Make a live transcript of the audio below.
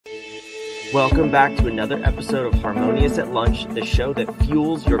Welcome back to another episode of Harmonious at Lunch, the show that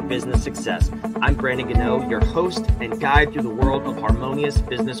fuels your business success. I'm Brandon Gano, your host and guide through the world of harmonious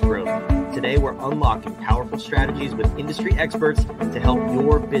business growth. Today, we're unlocking powerful strategies with industry experts to help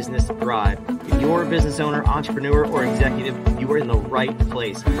your business thrive. If you're a business owner, entrepreneur, or executive, you are in the right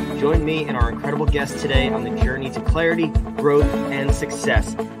place. Join me and our incredible guests today on the journey to clarity, growth, and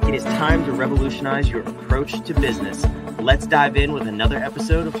success. It is time to revolutionize your approach to business. Let's dive in with another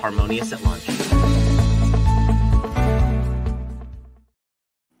episode of Harmonious at Lunch.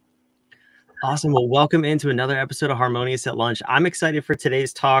 Awesome. Well, welcome into another episode of Harmonious at Lunch. I'm excited for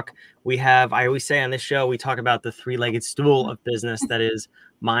today's talk. I always say on this show, we talk about the three-legged stool of business that is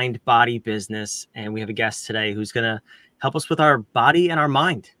mind, body, business. And we have a guest today who's going to help us with our body and our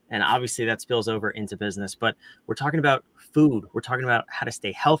mind. And obviously that spills over into business, but we're talking about food. We're talking about how to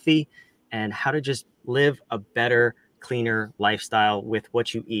stay healthy and how to just live a better, cleaner lifestyle with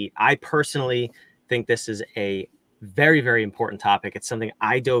what you eat. I personally think this is a very, very important topic. It's something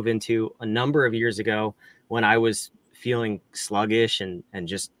I dove into a number of years ago when I was feeling sluggish and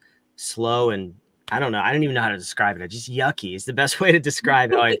just slow. And I don't know, I don't even know how to describe it. Just yucky is the best way to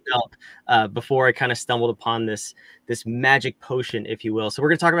describe how I felt before I kind of stumbled upon this magic potion, if you will. So we're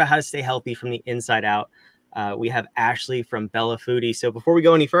going to talk about how to stay healthy from the inside out. We have Ashley from Bella Foodie. So before we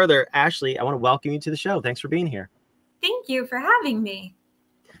go any further, Ashley, I want to welcome you to the show. Thanks for being here. Thank you for having me.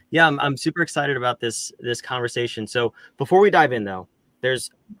 Yeah, I'm super excited about this conversation. So before we dive in, though,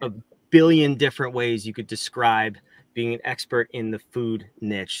 there's a billion different ways you could describe being an expert in the food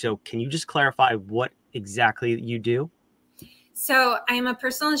niche. So can you just clarify what exactly you do? So I'm a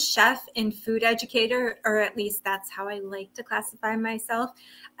personal chef and food educator, or at least that's how I like to classify myself.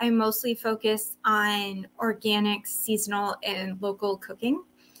 I mostly focus on organic, seasonal, and local cooking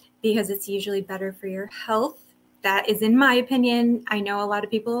because it's usually better for your health. That is in my opinion. I know a lot of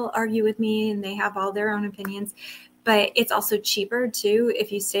people argue with me and they have all their own opinions, but it's also cheaper too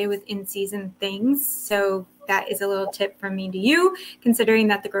if you stay with in-season things. So that is a little tip from me to you, considering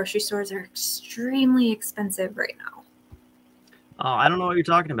that the grocery stores are extremely expensive right now. Oh, I don't know what you're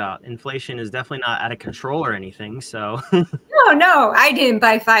talking about. Inflation is definitely not out of control or anything. So No, I didn't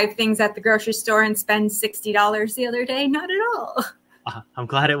buy 5 things at the grocery store and spend $60 the other day. Not at all. I'm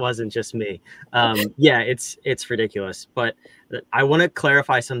glad it wasn't just me. Yeah, it's ridiculous. But I want to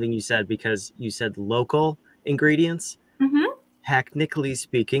clarify something you said, because you said local ingredients. Mm-hmm. Technically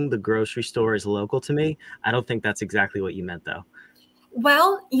speaking, the grocery store is local to me. I don't think that's exactly what you meant, though.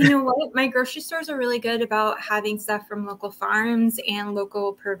 Well, you know what? My grocery stores are really good about having stuff from local farms and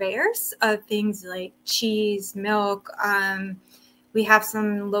local purveyors of things like cheese, milk. We have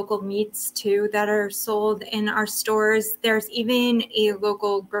some local meats too that are sold in our stores. There's even a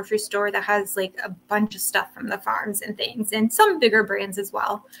local grocery store that has like a bunch of stuff from the farms and things, and some bigger brands as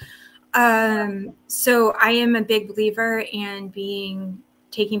well. So I am a big believer in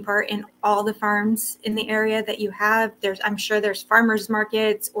taking part in all the farms in the area that you have. I'm sure there's farmers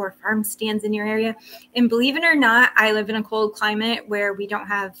markets or farm stands in your area. And believe it or not, I live in a cold climate where we don't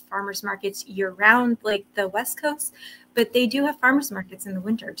have farmers markets year round like the West Coast, but they do have farmers markets in the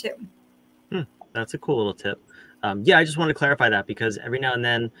winter too. That's a cool little tip. Yeah, I just want to clarify that because every now and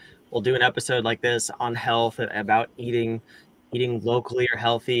then we'll do an episode like this on health, about eating locally or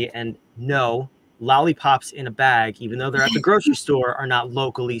healthy. And no, lollipops in a bag, even though they're at the grocery store, are not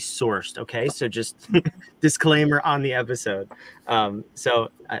locally sourced. Okay, so just disclaimer on the episode. So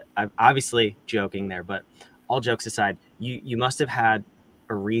I'm obviously joking there, but all jokes aside, you must have had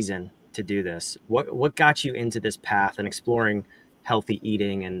a reason to do this. What got you into this path and exploring healthy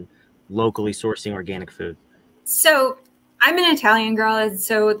eating and locally sourcing organic food? So I'm an Italian girl, and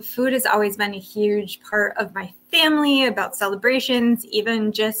so food has always been a huge part of my family, about celebrations,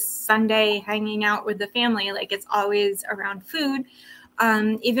 even just Sunday hanging out with the family. Like, it's always around food.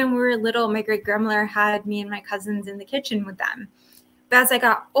 Even when we were little, my great grandmother had me and my cousins in the kitchen with them. But as I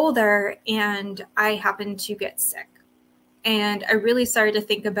got older and I happened to get sick, and I really started to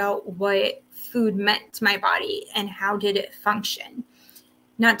think about what food meant to my body and how did it function.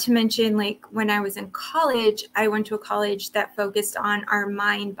 Not to mention, like, when I was in college, I went to a college that focused on our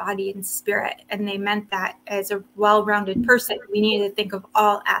mind, body, and spirit. And they meant that as a well-rounded person, we needed to think of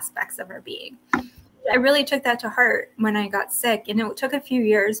all aspects of our being. I really took that to heart when I got sick. And it took a few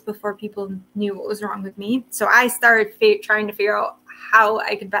years before people knew what was wrong with me. So I started trying to figure out how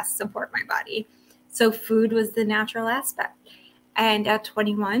I could best support my body. So food was the natural aspect. And at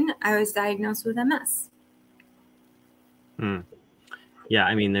 21, I was diagnosed with MS. Yeah,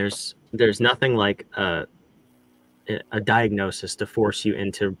 I mean, there's nothing like a diagnosis to force you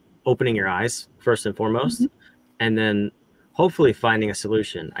into opening your eyes first and foremost, and then hopefully finding a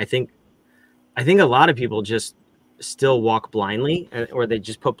solution. I think I think a lot of people just still walk blindly, or they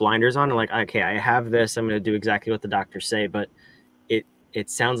just put blinders on and like, okay, I have this, I'm going to do exactly what the doctors say. But it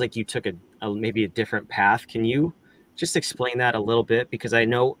sounds like you took maybe a different path. Can you just explain that a little bit? Because I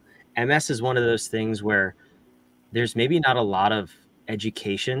know MS is one of those things where there's maybe not a lot of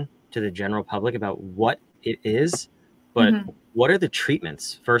education to the general public about what it is, but what are the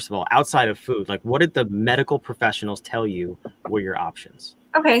treatments, first of all, outside of food? Like, what did the medical professionals tell you were your options?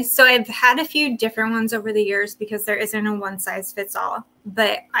 Okay, so I've had a few different ones over the years because there isn't a one size fits all,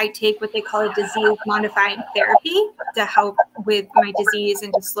 but I take what they call a disease modifying therapy to help with my disease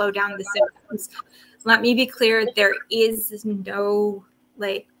and to slow down the symptoms. Let me be clear, there is no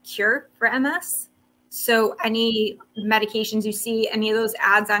like cure for MS. So any medications you see, any of those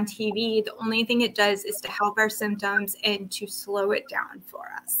ads on TV, the only thing it does is to help our symptoms and to slow it down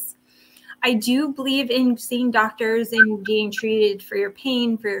for us. I do believe in seeing doctors and being treated for your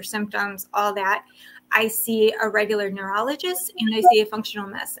pain, for your symptoms, all that. I see a regular neurologist and I see a functional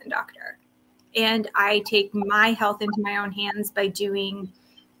medicine doctor. And I take my health into my own hands by doing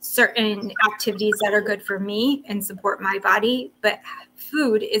certain activities that are good for me and support my body. But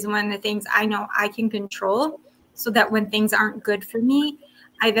food is one of the things I know I can control so that when things aren't good for me,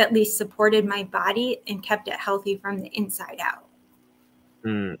 I've at least supported my body and kept it healthy from the inside out.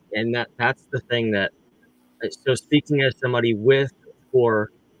 And that's the thing that, so speaking as somebody with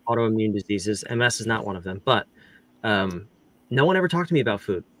or autoimmune diseases, MS is not one of them, but no one ever talked to me about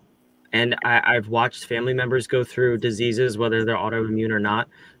food. And I've watched family members go through diseases, whether they're autoimmune or not.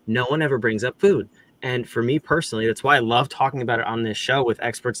 No one ever brings up food. And for me personally, that's why I love talking about it on this show with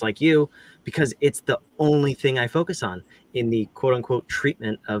experts like you, because it's the only thing I focus on in the quote unquote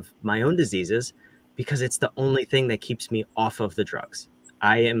treatment of my own diseases, because it's the only thing that keeps me off of the drugs.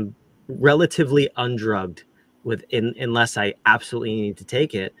 I am relatively undrugged unless I absolutely need to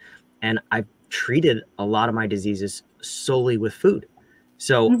take it. And I've treated a lot of my diseases solely with food.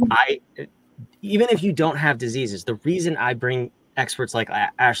 So even if you don't have diseases, the reason I bring experts like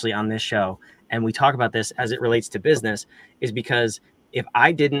Ashley on this show and we talk about this as it relates to business is because if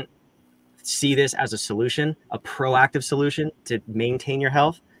I didn't see this as a solution, a proactive solution to maintain your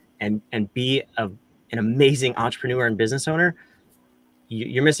health and be an amazing entrepreneur and business owner,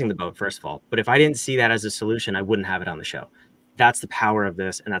 you're missing the boat, first of all. But if I didn't see that as a solution, I wouldn't have it on the show. That's the power of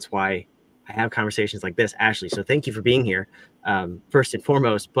this. And that's why I have conversations like this, Ashley. So thank you for being here, first and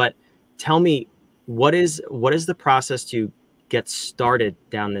foremost. But tell me, what is the process to get started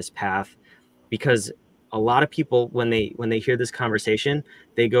down this path? Because a lot of people, when they hear this conversation,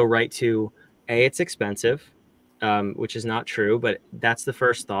 they go right to, it's expensive, which is not true, but that's the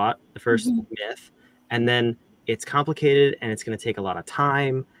first thought, the first myth. And then it's complicated and it's going to take a lot of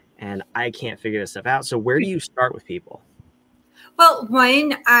time and I can't figure this stuff out. So where do you start with people? Well,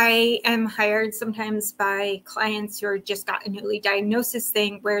 one, I am hired sometimes by clients who are just got a newly diagnosis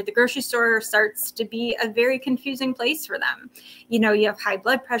thing where the grocery store starts to be a very confusing place for them. You know, you have high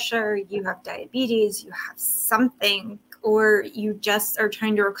blood pressure, you have diabetes, you have something, or you just are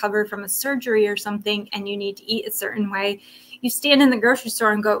trying to recover from a surgery or something and you need to eat a certain way. You stand in the grocery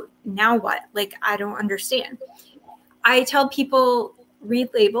store and go, now what? Like, I don't understand. I tell people, read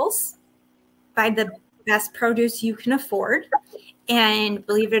labels, buy the best produce you can afford. And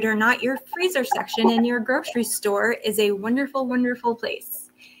believe it or not, your freezer section in your grocery store is a wonderful, wonderful place.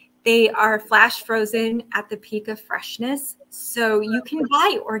 They are flash frozen at the peak of freshness. So you can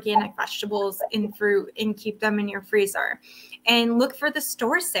buy organic vegetables and fruit and keep them in your freezer and look for the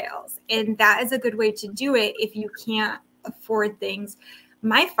store sales. And that is a good way to do it if you can't afford things.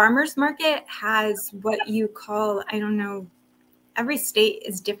 My farmer's market has what you call, I don't know, every state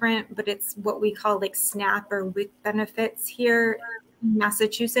is different, but it's what we call like SNAP or WIC benefits here in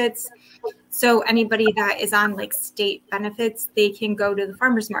Massachusetts. So anybody that is on like state benefits, they can go to the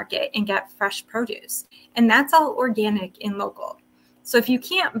farmer's market and get fresh produce. And that's all organic and local. So if you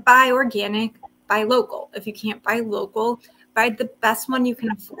can't buy organic, buy local. If you can't buy local, buy the best one you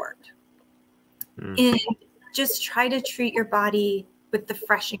can afford. And just try to treat your body with the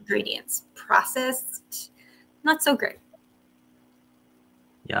fresh ingredients. Processed, not so great.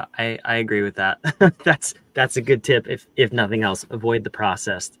 Yeah, I agree with that. That's a good tip. If nothing else, avoid the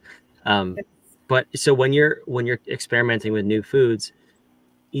processed. But so when you're experimenting with new foods,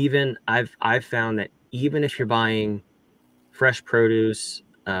 even I've found that even if you're buying fresh produce,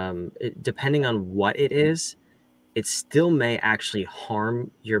 depending on what it is, it still may actually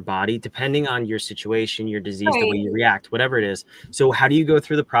harm your body, depending on your situation, your disease, the way you react, whatever it is. So how do you go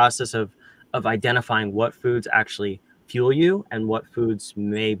through the process of identifying what foods actually fuel you and what foods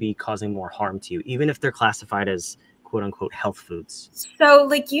may be causing more harm to you, even if they're classified as quote unquote health foods? So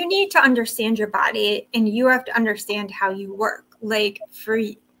like you need to understand your body and you have to understand how you work. Like for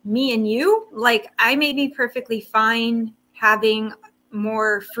me and you, like I may be perfectly fine having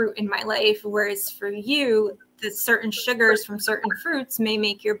more fruit in my life, whereas for you, the certain sugars from certain fruits may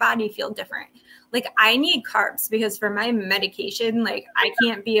make your body feel different. Like I need carbs because for my medication, like I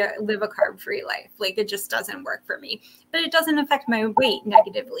can't live a carb-free life. Like it just doesn't work for me, but it doesn't affect my weight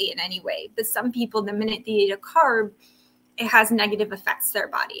negatively in any way. But some people, the minute they eat a carb, it has negative effects to their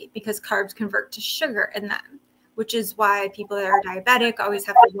body because carbs convert to sugar in them, which is why people that are diabetic always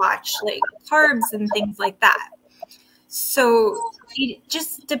have to watch like carbs and things like that. So it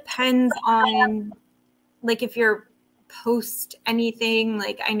just depends on like if you're post anything,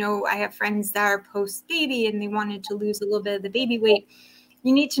 like I know I have friends that are post baby and they wanted to lose a little bit of the baby weight.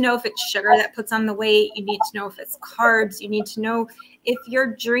 You need to know if it's sugar that puts on the weight. You need to know if it's carbs. You need to know if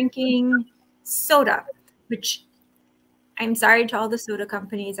you're drinking soda, which I'm sorry to all the soda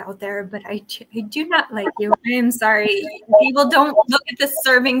companies out there, but I do not like you. I am sorry. People don't look at the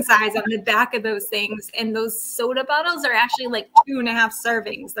serving size on the back of those things. And those soda bottles are actually like 2.5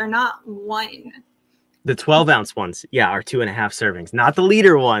 servings. They're not one. The 12-ounce ones, yeah, are 2.5 servings, not the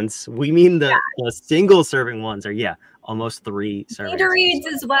liter ones. We mean the single serving ones are, yeah, almost 3 servings. Gatorades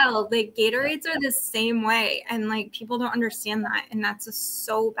as well. Like Gatorades are the same way. And like people don't understand that. And that's just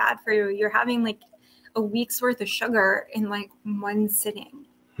so bad for you. You're having like a week's worth of sugar in like one sitting.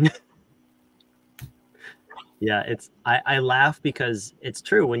 Yeah, I laugh because it's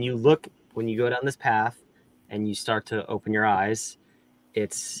true. When you go down this path and you start to open your eyes,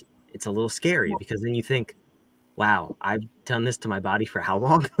 it's a little scary because then you think, wow, I've done this to my body for how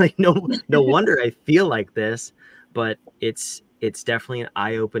long? Like no wonder I feel like this, but it's definitely an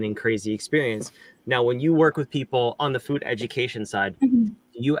eye-opening, crazy experience. Now, when you work with people on the food education side, do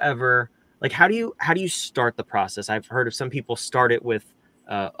you ever like how do you start the process? I've heard of some people start it with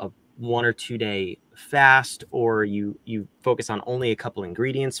a 1 or 2 day fast, or you focus on only a couple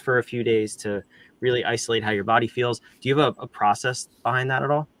ingredients for a few days to really isolate how your body feels. Do you have a process behind that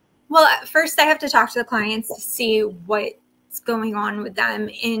at all? Well, at first I have to talk to the clients to see what's going on with them.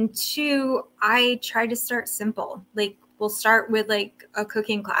 And 2, I try to start simple. Like we'll start with like a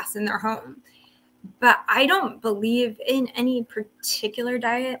cooking class in their home. But I don't believe in any particular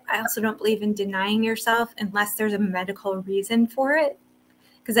diet. I also don't believe in denying yourself unless there's a medical reason for it.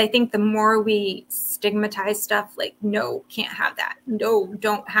 Because I think the more we stigmatize stuff like, no, can't have that. No,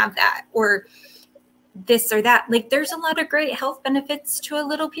 don't have that. Or this or that. Like there's a lot of great health benefits to a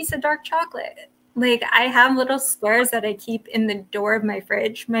little piece of dark chocolate. Like I have little squares that I keep in the door of my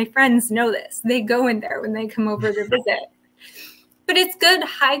fridge. My friends know this. They go in there when they come over to visit. But it's good,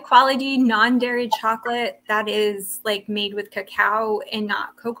 high quality, non-dairy chocolate that is like made with cacao and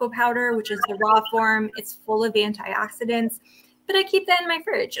not cocoa powder, which is the raw form. It's full of antioxidants. But I keep that in my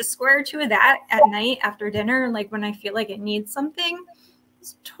fridge, a square or 2 of that at night after dinner, like when I feel like it needs something.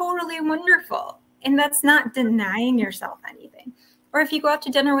 It's totally wonderful. And that's not denying yourself anything. Or if you go out to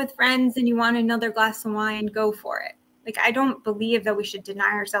dinner with friends and you want another glass of wine, go for it. Like I don't believe that we should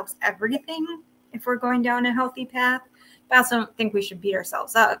deny ourselves everything if we're going down a healthy path. I also don't think we should beat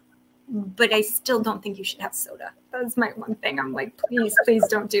ourselves up, but I still don't think you should have soda. That's my one thing. I'm like, please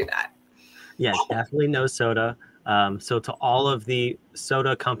don't do that. Yeah, definitely no soda. So to all of the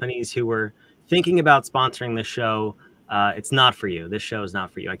soda companies who were thinking about sponsoring the show, it's not for you. This show is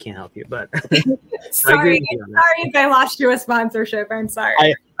not for you. I can't help you, but sorry if I lost you a sponsorship. I'm sorry.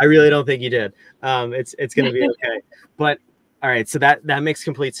 I really don't think you did. It's going to be okay. But all right, so that makes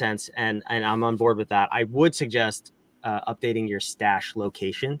complete sense, and I'm on board with that. I would suggest updating your stash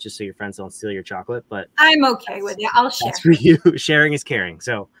location just so your friends don't steal your chocolate. But I'm okay with it. I'll share. That's for you. Sharing is caring.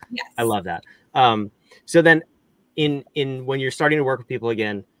 So yes. I love that. So then in when you're starting to work with people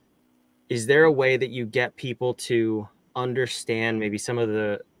again, is there a way that you get people to understand maybe some of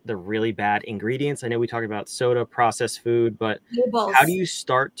the really bad ingredients? I know we talked about soda, processed food, but labels. How do you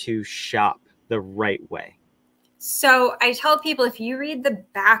start to shop the right way? So I tell people, if you read the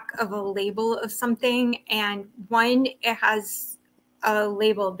back of a label of something and 1, it has a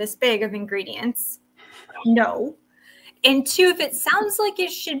label this big of ingredients, no. And 2, if it sounds like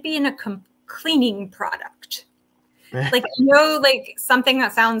it should be in a cleaning product, like, like something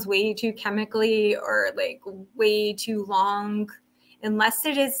that sounds way too chemically or like way too long, unless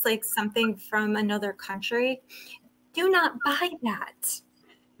it is like something from another country, do not buy that.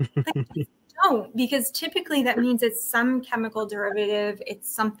 Like, don't, because typically that means it's some chemical derivative.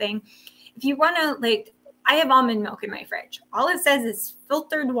 It's something. If you want to, like, I have almond milk in my fridge. All it says is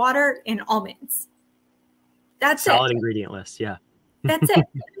filtered water and almonds. That's Solid ingredient list. Yeah. That's it.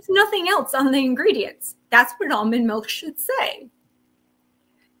 There's nothing else on the ingredients. That's what almond milk should say.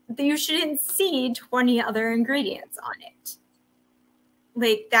 You shouldn't see 20 other ingredients on it.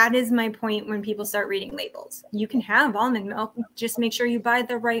 Like, that is my point when people start reading labels. You can have almond milk, just make sure you buy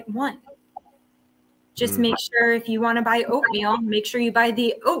the right one. Just make sure if you want to buy oatmeal, make sure you buy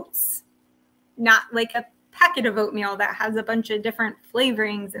the oats, not like a packet of oatmeal that has a bunch of different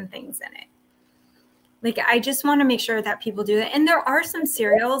flavorings and things in it. Like, I just want to make sure that people do that. And there are some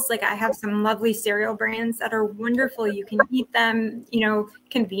cereals, like I have some lovely cereal brands that are wonderful. You can eat them, you know,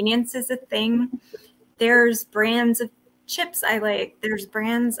 convenience is a thing. There's brands of chips I like. There's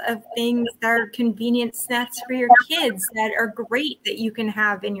brands of things that are convenient snacks for your kids that are great that you can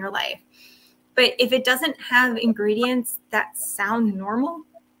have in your life. But if it doesn't have ingredients that sound normal,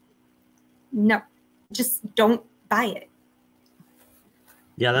 no, just don't buy it.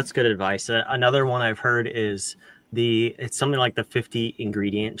 Yeah, that's good advice. Another one I've heard is it's something like the 50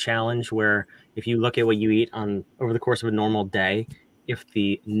 ingredient challenge, where if you look at what you eat over the course of a normal day, if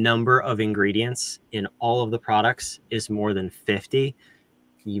the number of ingredients in all of the products is more than 50,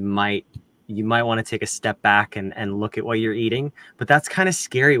 you might want to take a step back and look at what you're eating. But that's kind of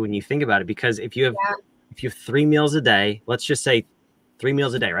scary when you think about it, because if you have 3 meals a day, let's just say 3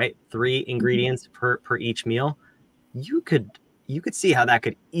 meals a day, right? 3 ingredients per each meal, you could see how that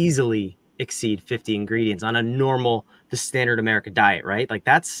could easily exceed 50 ingredients on the standard American diet, right? Like,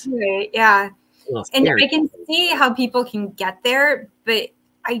 that's right, yeah. And scary. I can see how people can get there, but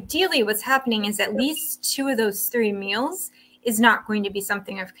ideally what's happening is at least 2 of those 3 meals is not going to be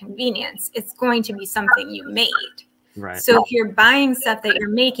something of convenience. It's going to be something you made. Right. So if you're buying stuff that you're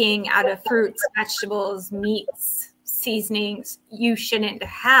making out of fruits, vegetables, meats, seasonings, you shouldn't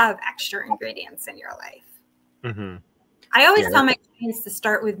have extra ingredients in your life. I always tell my clients to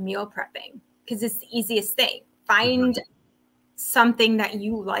start with meal prepping, because it's the easiest thing. Find something that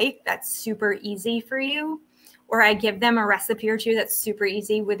you like that's super easy for you, or I give them a recipe or 2 that's super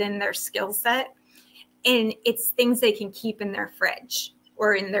easy within their skill set. And it's things they can keep in their fridge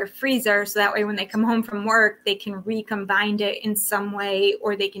or in their freezer. So that way, when they come home from work, they can recombine it in some way,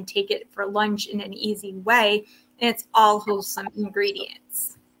 or they can take it for lunch in an easy way. And it's all wholesome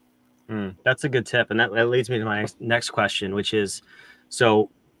ingredients. That's a good tip. And that leads me to my next question, which is, so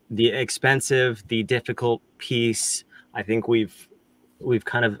the expensive, the difficult piece, I think we've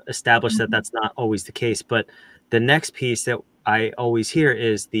kind of established that that's not always the case. But the next piece that I always hear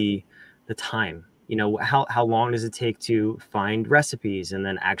is the time. You know, how long does it take to find recipes and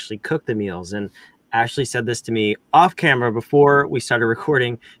then actually cook the meals? And Ashley said this to me off camera before we started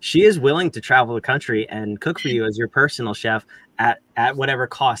recording. She is willing to travel the country and cook for you as your personal chef at whatever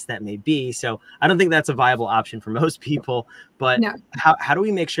cost that may be. So I don't think that's a viable option for most people. But No. How do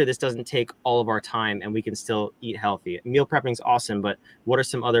we make sure this doesn't take all of our time and we can still eat healthy? Meal prepping is awesome, but what are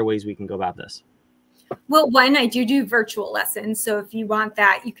some other ways we can go about this? Well, one, I do virtual lessons. So if you want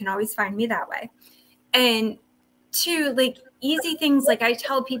that, you can always find me that way. And 2, like easy things, like I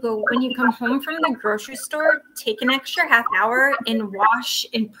tell people, when you come home from the grocery store, take an extra half hour and wash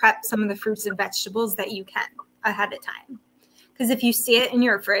and prep some of the fruits and vegetables that you can ahead of time. Because if you see it in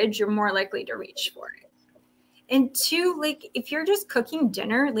your fridge, you're more likely to reach for it. And 2, like if you're just cooking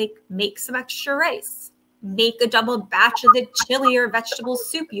dinner, like make some extra rice. Make a double batch of the chili or vegetable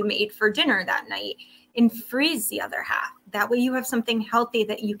soup you made for dinner that night and freeze the other half. That way you have something healthy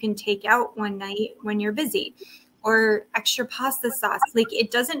that you can take out one night when you're busy. Or extra pasta sauce. Like, it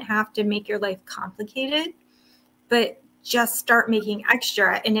doesn't have to make your life complicated, but just start making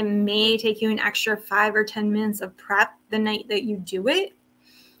extra. And it may take you an extra 5 or 10 minutes of prep the night that you do it.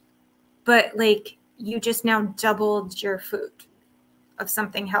 But like, you just now doubled your food of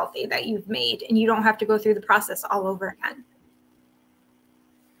something healthy that you've made, and you don't have to go through the process all over again.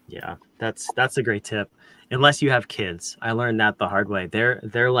 Yeah, that's a great tip. Unless you have kids. I learned that the hard way.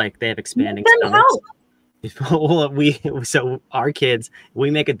 They're like, they have expanding stomachs. Well, so our kids,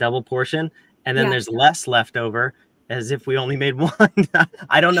 we make a double portion, and then there's less left over, as if we only made one.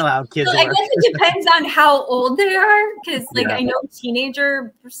 I don't know how kids I guess it depends on how old they are, because I know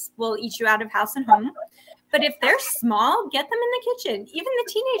teenagers will eat you out of house and home. But if they're small, get them in the kitchen. Even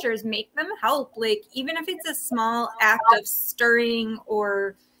the teenagers, make them help. Like, even if it's a small act of stirring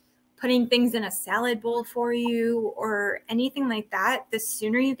or putting things in a salad bowl for you or anything like that, the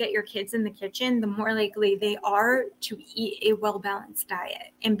sooner you get your kids in the kitchen, the more likely they are to eat a well-balanced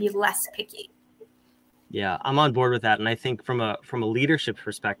diet and be less picky. Yeah, I'm on board with that. And I think from a leadership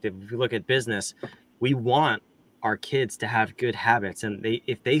perspective, if you look at business, we want our kids to have good habits. And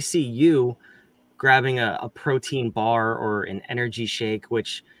if they see you grabbing a protein bar or an energy shake,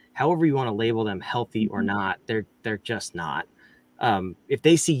 which however you want to label them, healthy or not, they're just not. if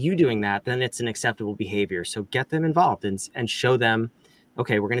they see you doing that, then it's an acceptable behavior. So get them involved and show them,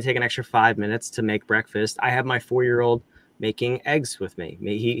 okay, we're going to take an extra 5 minutes to make breakfast. I have my 4-year-old making eggs with me.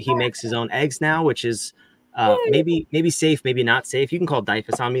 He makes his own eggs now, which is maybe safe, maybe not safe. You can call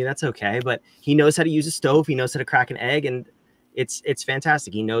DIFUS on me. That's okay. But he knows how to use a stove. He knows how to crack an egg, and it's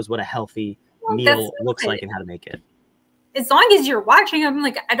fantastic. He knows what a healthy meal looks like and how to make it. As long as you're watching them,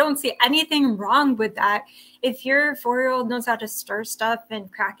 like, I don't see anything wrong with that. If your 4-year-old knows how to stir stuff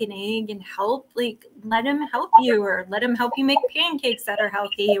and crack an egg and help, like, let him help you, or let him help you make pancakes that are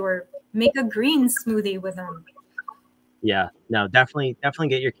healthy, or make a green smoothie with them. Yeah, no, definitely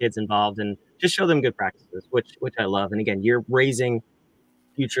get your kids involved and just show them good practices, which I love. And again, you're raising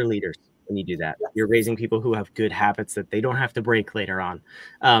future leaders when you do that. You're raising people who have good habits that they don't have to break later on.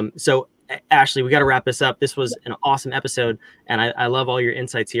 So Ashley, we got to wrap this up. This was an awesome episode, and I love all your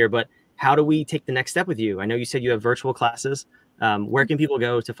insights here, but how do we take the next step with you? I know you said you have virtual classes. Where can people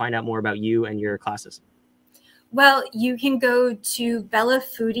go to find out more about you and your classes? Well, you can go to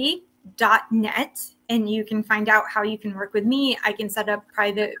bellafoodie.net and you can find out how you can work with me. I can set up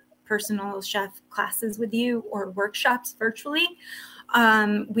private personal chef classes with you or workshops virtually.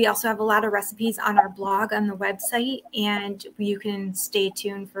 We also have a lot of recipes on our blog on the website, and you can stay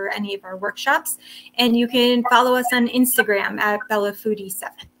tuned for any of our workshops. And you can follow us on Instagram at Bella Foodie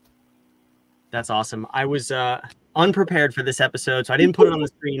 7. That's awesome. I was unprepared for this episode, so I didn't put it on the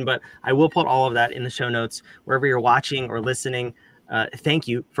screen, but I will put all of that in the show notes wherever you're watching or listening. Thank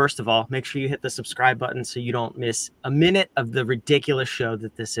you. First of all, make sure you hit the subscribe button so you don't miss a minute of the ridiculous show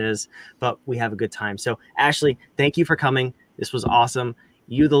that this is, but we have a good time. So Ashley, thank you for coming. This was awesome.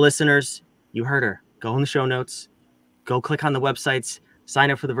 You, the listeners, you heard her. Go in the show notes, go click on the websites,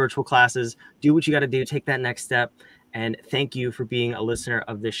 sign up for the virtual classes, do what you got to do, take that next step. And thank you for being a listener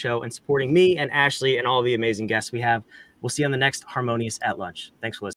of this show and supporting me and Ashley and all the amazing guests we have. We'll see you on the next Harmonious at Lunch. Thanks for listening.